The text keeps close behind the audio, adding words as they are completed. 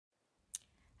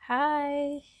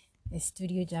Hi, it's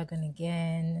Studio Jargon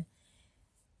again,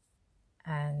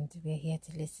 and we're here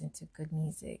to listen to good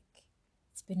music.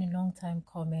 It's been a long time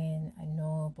coming, I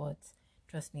know, but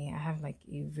trust me, I have like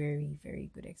a very, very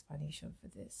good explanation for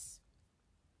this.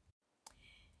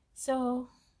 So,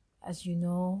 as you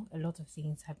know, a lot of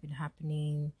things have been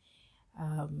happening.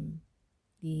 Um,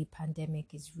 the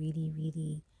pandemic is really,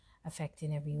 really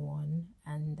affecting everyone,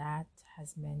 and that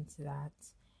has meant that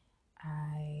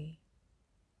I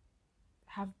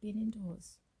have been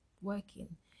indoors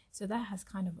working. So that has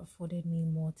kind of afforded me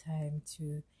more time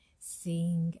to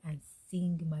sing and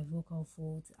sing my vocal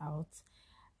folds out.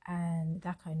 And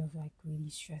that kind of like really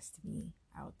stressed me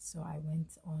out. So I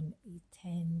went on a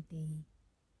 10-day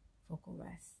vocal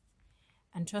rest.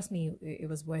 And trust me, it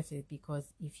was worth it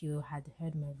because if you had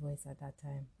heard my voice at that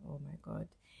time, oh my God,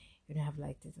 you wouldn't have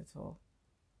liked it at all.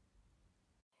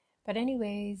 But,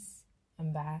 anyways,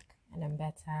 I'm back and I'm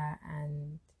better,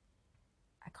 and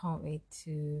I can't wait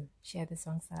to share the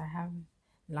songs that I have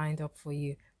lined up for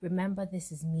you. Remember,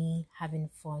 this is me having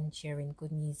fun sharing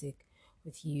good music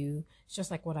with you. It's just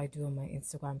like what I do on my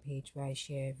Instagram page where I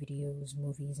share videos,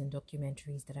 movies, and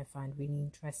documentaries that I find really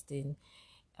interesting.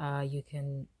 You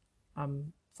can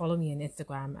follow me on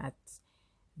Instagram at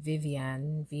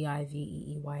Vivian,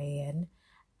 Viveeyan,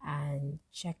 and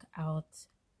check out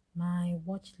my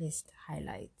watch list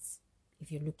highlights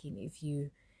if you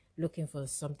looking for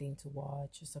something to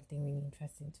watch or something really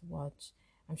interesting to watch.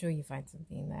 I'm sure you find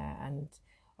something there. And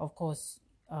of course,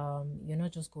 you're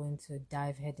not just going to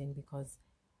dive head in because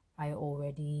I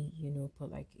already,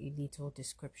 put like a little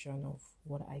description of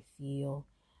what I feel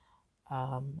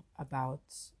about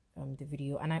the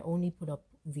video. And I only put up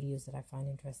videos that I find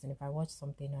interesting. If I watch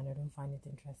something and I don't find it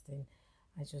interesting,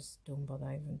 I just don't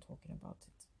bother even talking about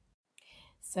it.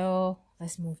 So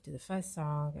let's move to the first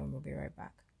song and we'll be right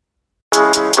back.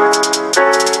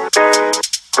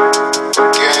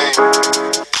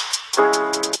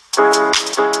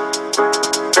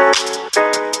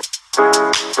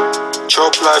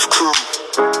 Chop Life Crew,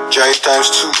 Jai times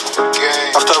 2.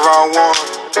 After round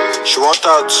 1, she want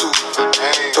her 2.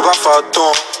 Toba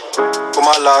Faton,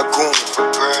 Oma Lagoon.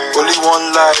 Only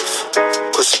one life,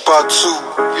 cause it's part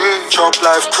 2. Chop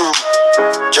Life Crew,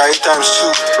 Jai times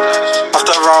 2.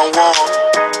 After round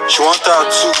 1, she want her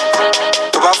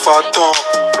 2. Toba Faton,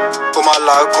 Oma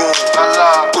Lagoon.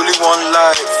 Only one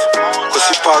life, cause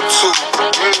it's part 2.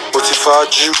 But if I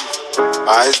do,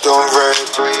 my eyes don't red.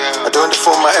 I don't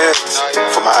for my ex,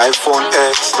 for my iPhone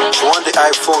X. She want the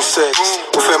iPhone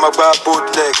 6. Prefer my buy both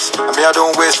legs. I mean I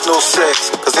don't waste no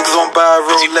sex, cause niggas don't buy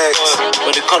Rolex.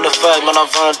 When they come to fight, man,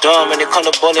 I'm Van Damme. When they come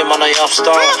to bully, man, I am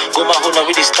star. Go my hood, I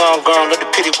really strong girl. Let the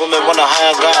pretty woman wanna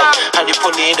high ground. How they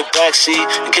put me in the backseat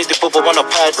in case the pooper wanna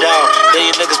pad down. Then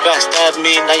you niggas backstab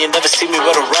me, now you never see me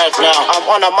with a rat now. I'm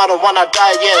on a model, wanna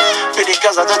die yet. Pretty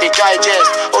girls, I don't they digest.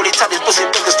 Only time these pussy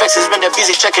niggas flexes when they're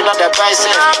busy checking out their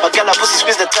bicep. My girl, I pussy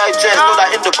squeeze the tight chest. Know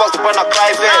that in the box, the boy not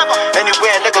private.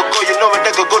 Anywhere a nigga go, you know a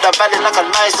nigga go that valid like a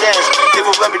license.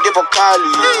 Even when we did for Cali,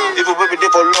 even when we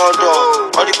did for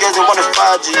London. All the girls they wanna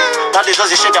Faji. Now they just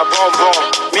shake that bomb.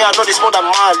 Me, I know they smoke that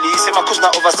Mali. Say my cousin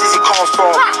that overseas he come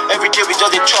from. Every day we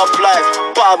just a chop life.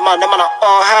 Bad man, them man are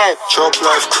all hype. Chop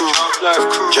Life Crew,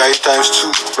 Jai times 2.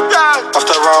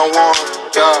 After round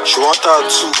 1, she want her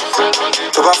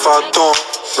 2. Toba Faton,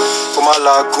 Oma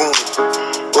Lagoon.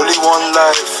 Only one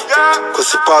life,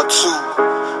 cause it's part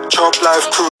 2. Chop Life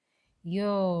Crew.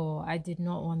 Yo, I did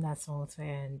not want that song to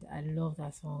end. I love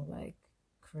that song like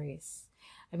Chris.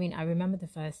 I mean, I remember the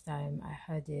first time I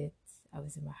heard it, I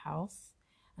was in my house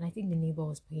and I think the neighbor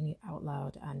was playing it out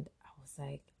loud and I was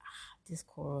like, this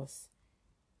chorus,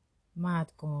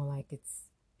 mad gone, like it's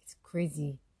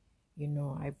crazy,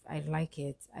 I like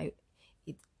it.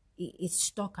 It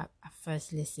stuck at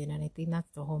first listen, and I think that's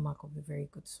the hallmark of a very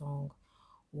good song,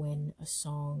 when a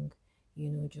song,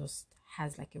 just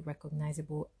has like a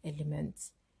recognizable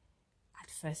element at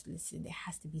first listen. There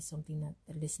has to be something that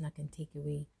the listener can take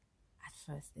away at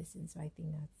first listen. So I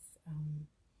think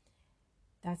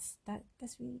that's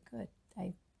really good.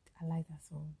 I like that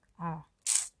song.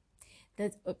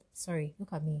 Sorry,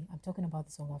 look at me. I'm talking about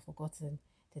the song. I've forgotten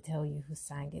to tell you who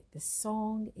sang it. The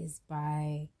song is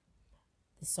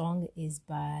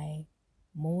by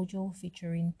Mojo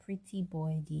featuring Pretty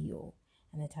Boy Dio,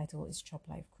 and the title is Chop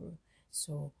Life Crew.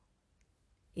 So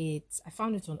I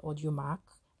found it on Audiomack,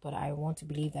 but I want to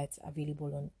believe that it's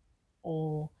available on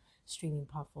all streaming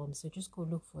platforms. So just go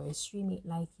look for it, stream it,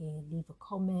 like it, leave a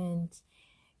comment.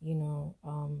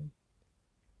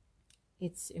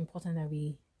 It's important that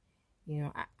we,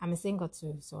 I'm a singer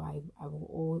too, so I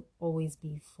will always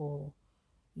be for,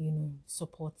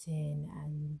 supporting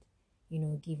and,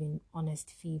 giving honest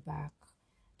feedback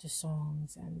to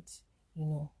songs and,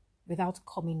 without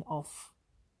coming off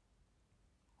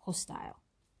hostile.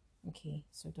 Okay,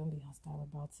 so don't be hostile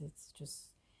about it.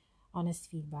 Just honest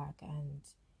feedback and,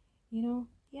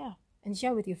 and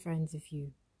share with your friends if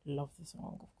you love the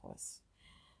song, of course.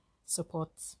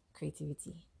 Support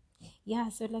creativity. Yeah,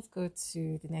 so let's go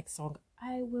to the next song.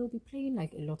 I will be playing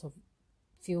like a lot of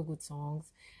feel-good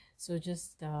songs. So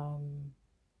just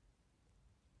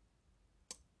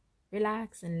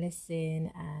relax and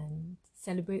listen and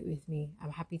celebrate with me.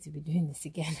 I'm happy to be doing this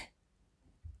again.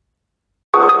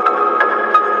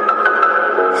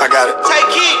 I got it.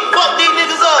 Take heat, fuck these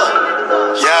niggas up.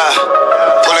 Yeah,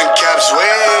 pulling caps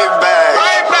way back.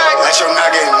 At your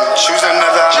noggin, choose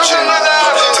another option.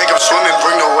 Take up swimming,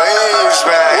 bring the waves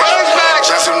back.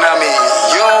 Just tsunami,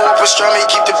 you don't want pastrami.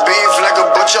 Keep the beef like a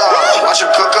butcher. Watch it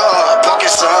cook up.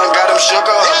 Pocket son, got him shook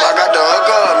up. I got the hook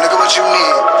up, nigga, what you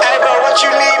need? Hey, bro, what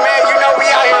you need, man? You know we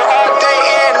out here all day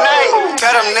and night.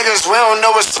 Tell them niggas we don't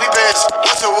know what sleep is.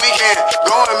 It's a weekend.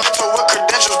 Going mental with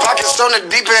credentials, pockets on the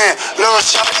deep end. Little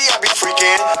choppy, I be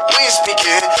freaking. We ain't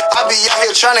speaking. I be out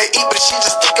here trying to eat, but she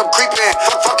just think I'm creeping.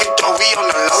 Fuck it, though, we on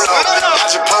the low-low.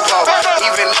 Got your popo.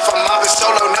 Even if I'm mobbing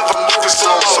solo, never moving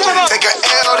slow. Take a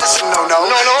L, that's a no-no.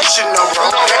 You should know, bro.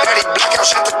 Daddy blackout,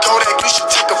 shot the Kodak. You should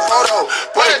take a photo.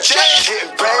 What a jet.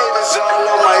 Getting paid is all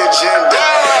on my agenda.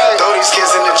 Throw these kids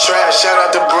in the trash. Shout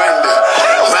out to Brenda.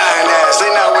 Lying ass,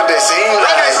 they not what they seem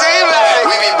like.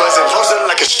 We be buzzing, posting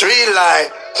like a street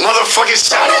light. Motherfucking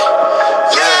shot it.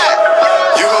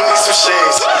 Yeah. You gon' need some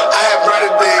shades. I have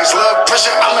brighter days. Love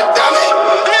pressure, I'm a diamond.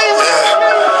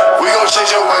 Yeah. We gon'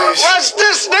 change your ways. Watch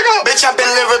this, nigga. Bitch, I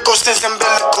been lyrical since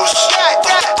umbilicals.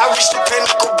 I reached the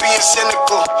pinnacle being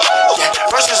cynical. Yeah.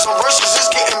 Verses on verses, it's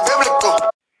getting biblical.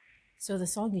 So the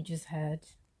song you just heard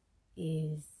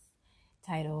is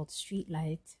titled Street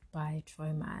Light by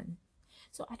Troyman.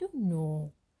 So I don't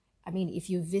know. I mean, if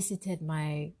you visited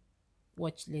my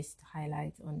watch list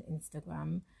highlight on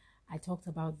Instagram, I talked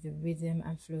about the Rhythm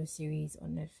and Flow series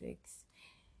on Netflix.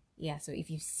 Yeah, so if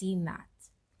you've seen that,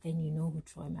 then you know who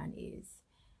Troyman is.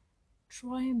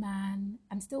 Troyman,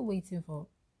 I'm still waiting for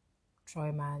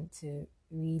Troyman to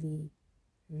really,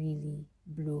 really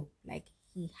blow. Like,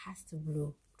 he has to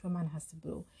blow. Troyman has to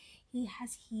blow. He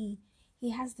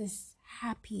has this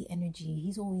happy energy.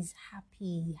 He's always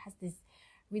happy. He has this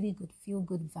really good feel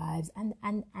good vibes, and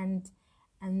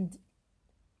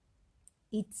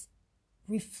it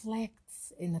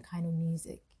reflects in the kind of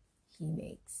music he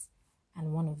makes.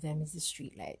 And one of them is the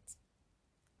Street Light.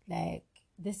 Like,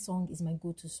 this song is my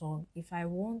go-to song if I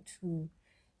want to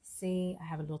say I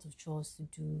have a lot of chores to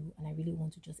do and I really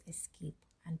want to just escape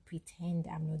and pretend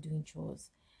I'm not doing chores.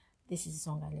 This is the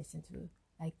song I listen to.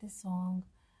 Like, this song,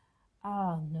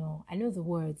 oh no, I know the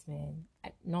words, man.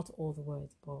 Not all the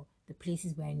words, but the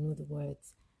places where I know the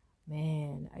words,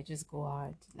 man, I just go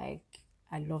hard. Like,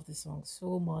 I love the song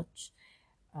so much.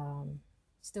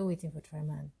 Still waiting for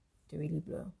Troyman to really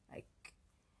blow. Like,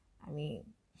 I mean,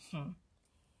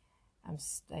 I'm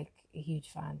like a huge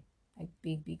fan, like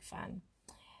big fan.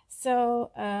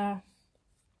 So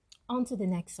on to the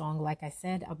next song. Like I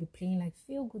said, I'll be playing like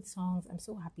feel good songs. I'm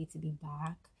so happy to be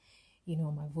back.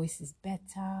 My voice is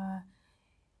better.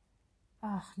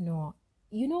 No,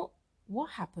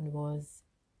 what happened was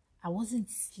I wasn't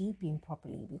sleeping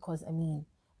properly because, I mean,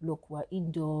 look, we're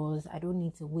indoors. I don't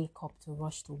need to wake up to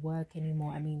rush to work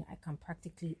anymore. I mean, I can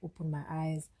practically open my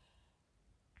eyes,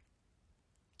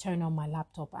 turn on my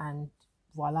laptop, and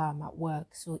voila, I'm at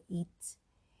work. So it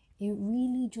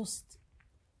really just,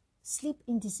 sleep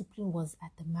indiscipline was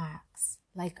at the max.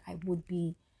 Like, I would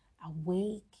be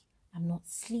awake, I'm not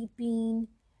sleeping,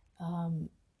 I'm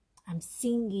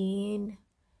singing,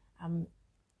 I'm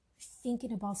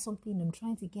thinking about something, I'm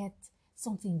trying to get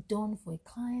something done for a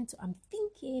client. So I'm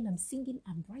thinking, I'm singing,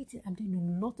 I'm writing, I'm doing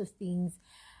a lot of things.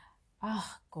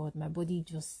 God, my body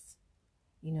just,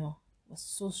 was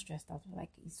so stressed out.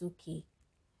 Like, it's okay.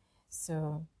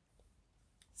 So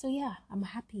yeah, I'm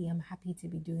happy to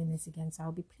be doing this again. So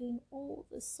I'll be playing all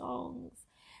the songs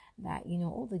that,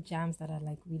 all the jams that are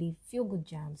like really feel good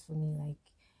jams for me. Like,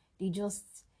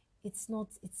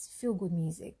 it's feel good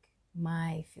music,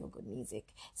 my feel good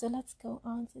music. So let's go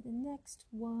on to the next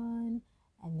one,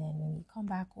 and then when we come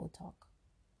back, we'll talk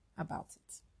about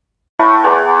it.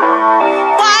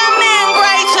 Why men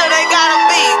great till they gotta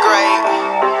be great?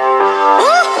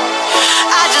 Woo!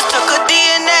 I just took a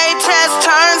DNA test,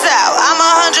 turns out I'm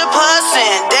 100%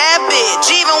 that bitch.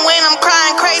 Even when I'm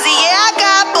crying crazy, yeah, I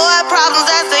got boy problems,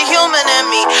 that's the human in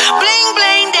me. Bling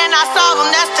bling, then I solve them,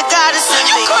 that's the goddess in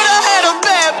me. You could've had a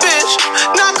bad bitch,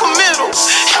 not committal.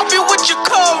 Help you with your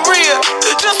career,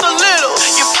 just a little.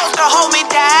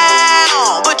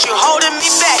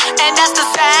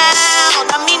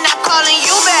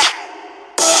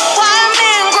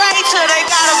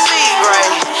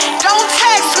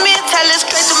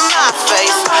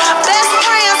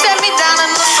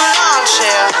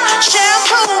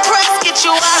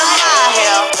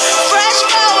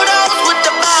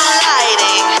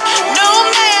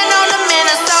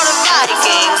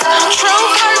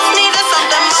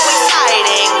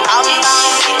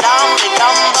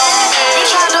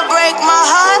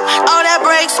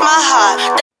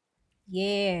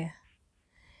 Yeah.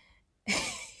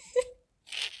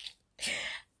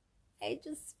 I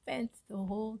just spent the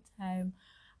whole time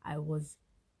I was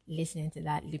listening to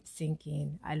that lip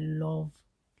syncing. I love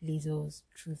Lizzo's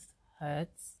Truth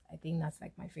Hurts. I think that's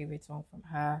like my favorite song from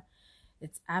her.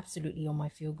 It's absolutely on my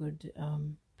feel good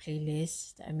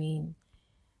playlist. I mean,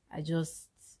 I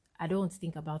don't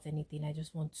think about anything. I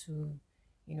just want to,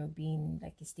 be in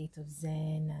like a state of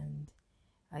zen and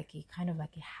like a kind of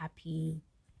like a happy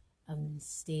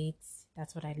state.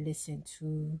 That's what I listen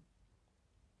to.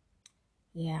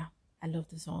 Yeah, I love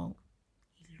the song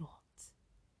a lot.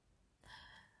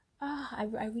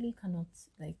 I really cannot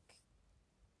like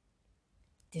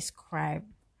describe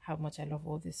how much I love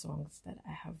all the songs that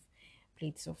I have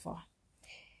played so far.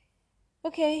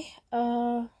 Okay,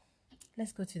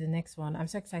 let's go to the next one. I'm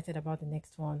so excited about the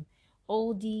next one.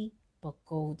 Oldie but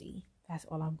Goldie. That's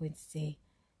all I'm going to say.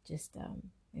 Just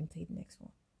and play the next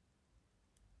one.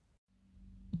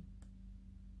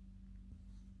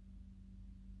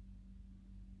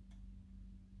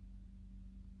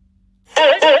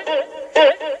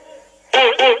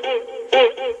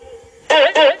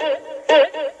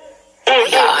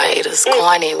 Y'all haters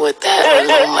corny with that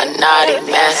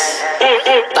Illuminati mess.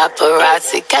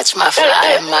 Paparazzi catch my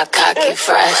fly and my cocky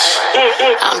fresh.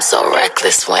 I'm so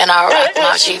reckless when I rock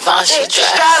my Givenchy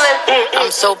dress.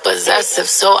 I'm so possessive,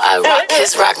 so I rock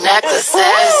his rock necklaces.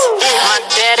 My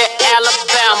daddy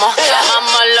Alabama,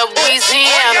 mama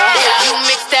Louisiana. You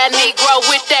mix that Negro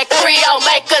with that Creole,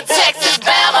 make a Texas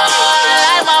Bama. I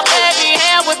like my baby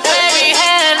hair with baby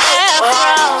hair and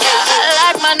afro. I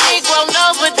like my Negro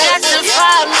nose with Jackson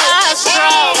 5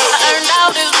 nostrils. I earned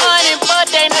all this money, but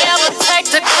they never take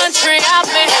the country I've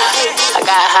been. I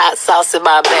got hot sauce in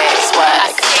my bag,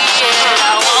 swag. I see it,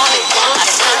 I want it. I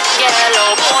took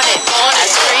yellow, want it. I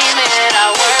scream it,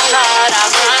 I work hard, I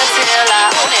grind till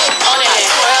I own it. I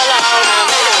twirl on them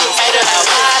hitters,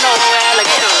 albino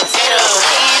alligators,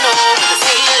 Filipino with the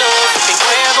steelers, big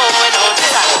Cuervo and no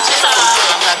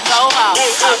I go hard,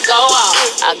 I go hard,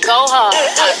 I go hard,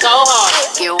 I go hard.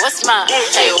 Yeah, what's mine?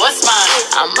 Hey, what's mine?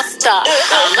 I'm a star,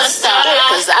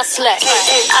 cause I slay,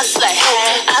 I slay,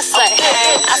 I slay,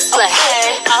 I slay,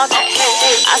 all day.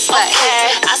 I slay,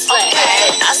 I slay,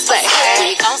 I slay,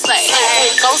 we gon' slay,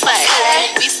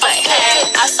 we slay,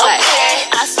 I slay,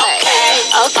 I slay,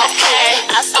 okay,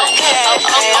 I slay, okay,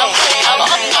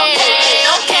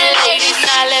 ladies,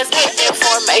 now let's get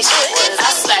information,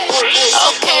 I slay,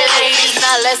 okay, ladies,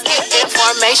 now let's get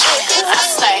information, I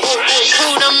slay,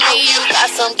 true to me, you got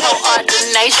some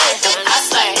coordination, I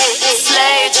slay,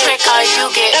 slay trick or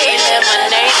you get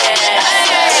eliminated,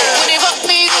 when he fuck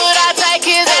me good, I take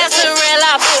his ass to real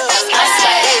life, I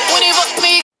slay, when he fuck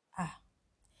me.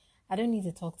 I don't need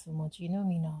to talk too much. You know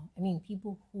me now. I mean,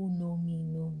 people who know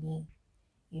me.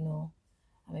 You know,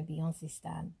 I'm a Beyonce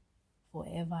stan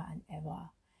forever and ever.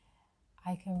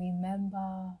 I can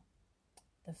remember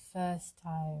the first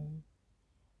time,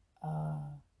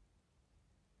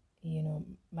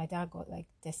 my dad got like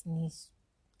Destiny's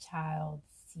Child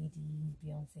CDs,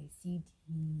 Beyonce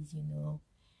CDs,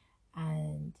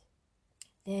 and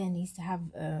then he used to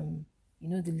have, the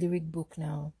lyric book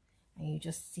now, and you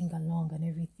just sing along and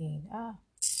everything.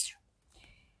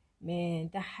 Man,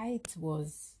 the height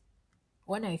was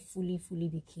when I fully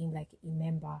became like a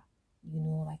member,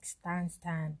 like Stan,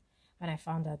 when I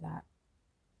found out that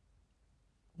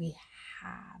we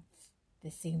have the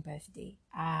same birthday.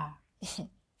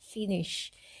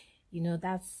 Finish.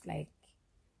 That's like,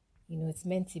 it's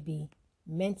meant to be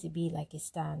like a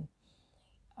Stan.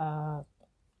 And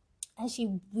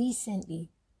she recently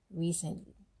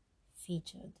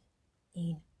featured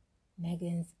in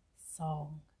Megan's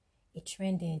song. It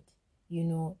trended,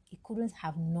 it couldn't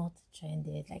have not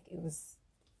trended.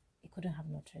 It couldn't have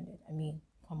not trended. I mean,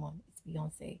 come on, it's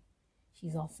Beyonce.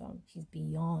 She's awesome. She's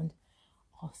beyond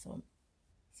awesome.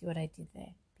 See what I did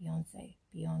there? Beyonce,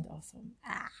 beyond awesome.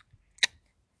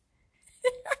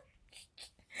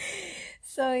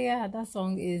 So yeah, that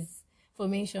song is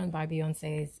Formation by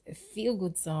Beyonce. It's a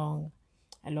feel-good song.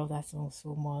 I love that song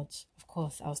so much. Of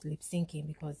course, I was lip syncing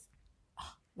because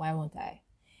why won't I?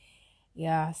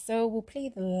 Yeah, so we'll play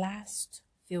the last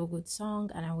feel-good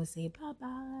song and I will say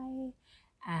bye-bye.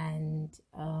 And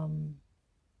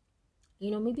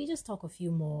maybe just talk a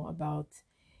few more about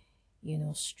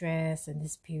stress and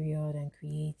this period and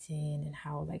creating and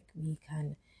how like we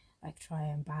can like try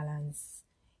and balance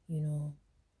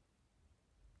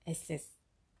excess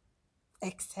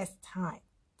time.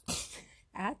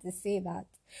 I had to say that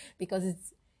because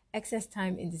it's excess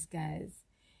time in disguise,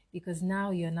 because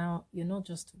now you're not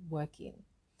just working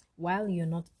while you're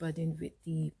not burdened with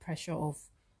the pressure of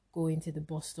going to the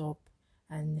bus stop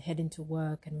and heading to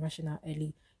work and rushing out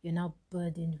early, you're now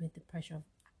burdened with the pressure of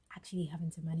actually having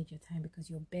to manage your time because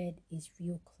your bed is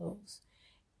real close,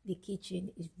 the kitchen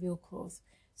is real close.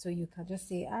 So you can just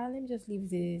say, let me just leave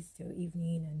this till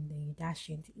evening, and then you dash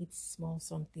in to eat small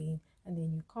something, and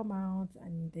then you come out,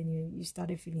 and then you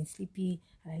started feeling sleepy,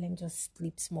 and let me just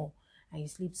sleep small. And you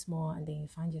sleep small, and then you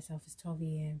find yourself it's 12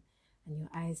 a.m. and your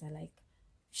eyes are like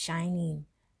shining,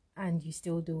 and you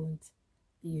still don't,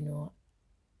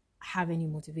 have any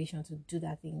motivation to do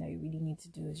that thing that you really need to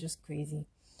do. It's just crazy.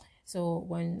 So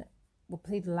when we'll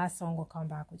play the last song, we'll come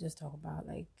back, we'll just talk about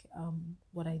like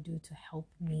what I do to help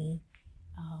me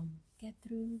get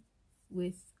through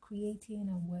with creating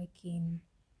and working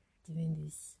during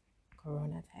these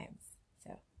corona times.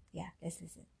 So yeah, let's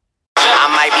listen. I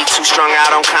might be too strung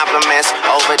out on compliments,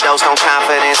 overdosed on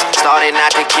confidence. Started not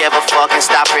to give a fuck and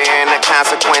stop fearing the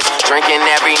consequence. Drinking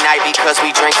every night because we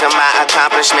drink to my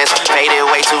accomplishments. Faded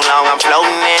way too long, I'm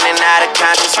floating in and out of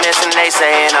consciousness, and they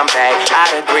saying I'm back.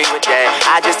 I agree with that.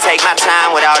 I just take my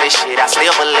time with all this shit, I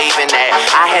still believe in that.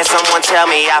 I had someone tell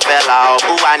me I fell off,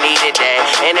 ooh, I needed that.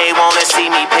 And they wanna see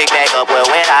me pick back up, well,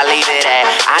 where'd I leave it at?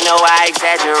 I know I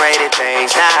exaggerated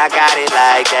things, now I got it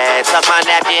like that. Tuck my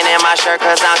napkin in my shirt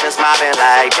cause I'm just mopping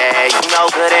like that. You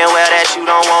know good and well that you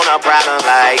don't want a problem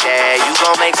like that. You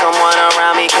gon' make someone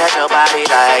around me catch a body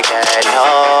like that.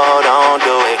 No, don't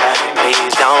do it,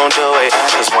 please don't do it.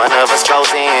 Cause one of us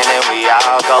goes in and we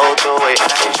all go through it.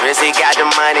 Drizzy got the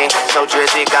money, so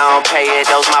Drizzy gon' pay it.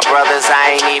 Those my brothers,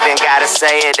 I ain't even gotta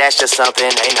say it. That's just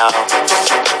something they know.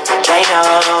 They know,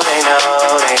 they know,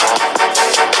 they know.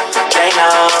 They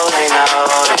know, they know,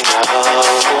 they know.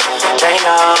 They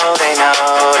know, they know,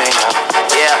 they know.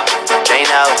 Yeah, they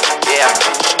know, yeah.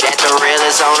 That the real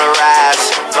is on the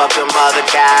rise. Fuck them other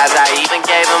guys, I even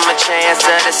gave them a chance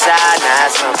to decide. Now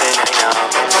it's something they know.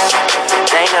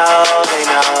 They know, they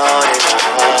know, they know.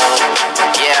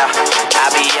 Yeah, I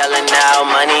be yelling out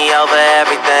money over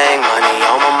everything, money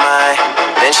on my mind.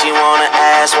 Then she wanna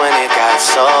ask when it got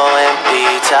so empty.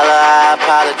 Tell her I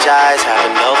apologize,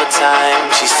 happened over time.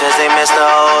 She says they missed the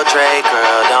old Drake,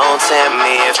 girl, don't tempt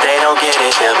me. If they don't get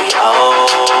it, they'll be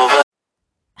over.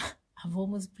 I've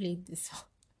almost played this song.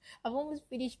 I've almost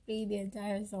finished playing the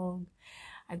entire song.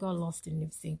 I got lost in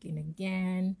lip syncing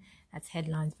again. That's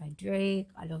Headlines by Drake.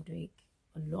 I love Drake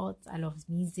a lot. I love his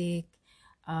music.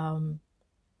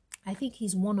 I think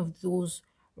he's one of those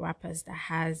rappers that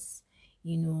has,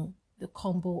 the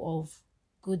combo of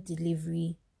good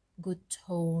delivery, good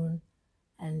tone,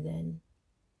 and then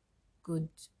good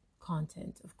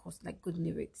content, of course, like good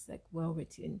lyrics, like well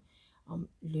written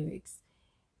lyrics,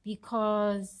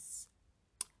 because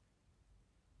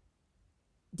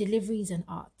delivery is an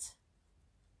art,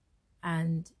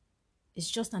 and it's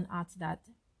just an art that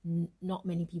not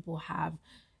many people have.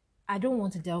 I don't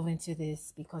want to delve into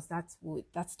this because that's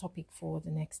topic for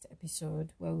the next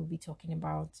episode, where we'll be talking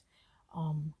about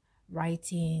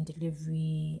writing,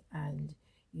 delivery, and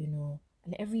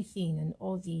and everything, and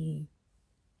all the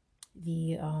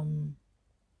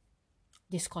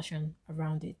discussion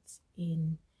around it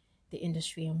in the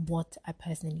industry, and what I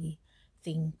personally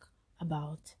think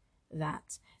about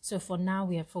that. So for now,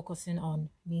 we are focusing on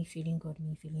me feeling good,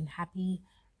 me feeling happy,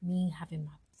 me having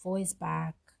my voice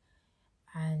back,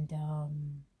 and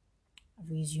I've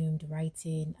resumed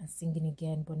writing and singing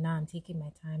again. But now I'm taking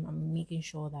my time. I'm making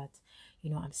sure that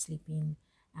I'm sleeping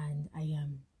and I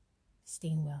am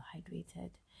staying well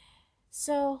hydrated.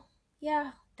 So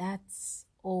yeah, that's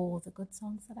all the good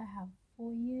songs that I have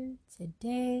for you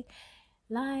today.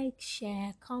 Like,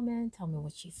 share, comment, tell me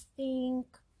what you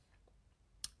think.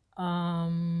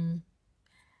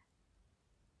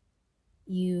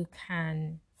 You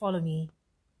can follow me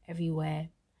everywhere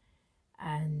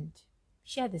and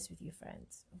share this with your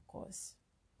friends, of course.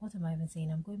 What am I even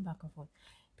saying? I'm going back and forth.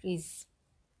 Please,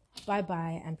 bye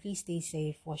bye, and please stay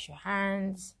safe. Wash your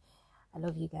hands. I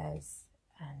love you guys,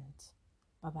 and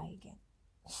bye bye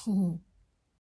again.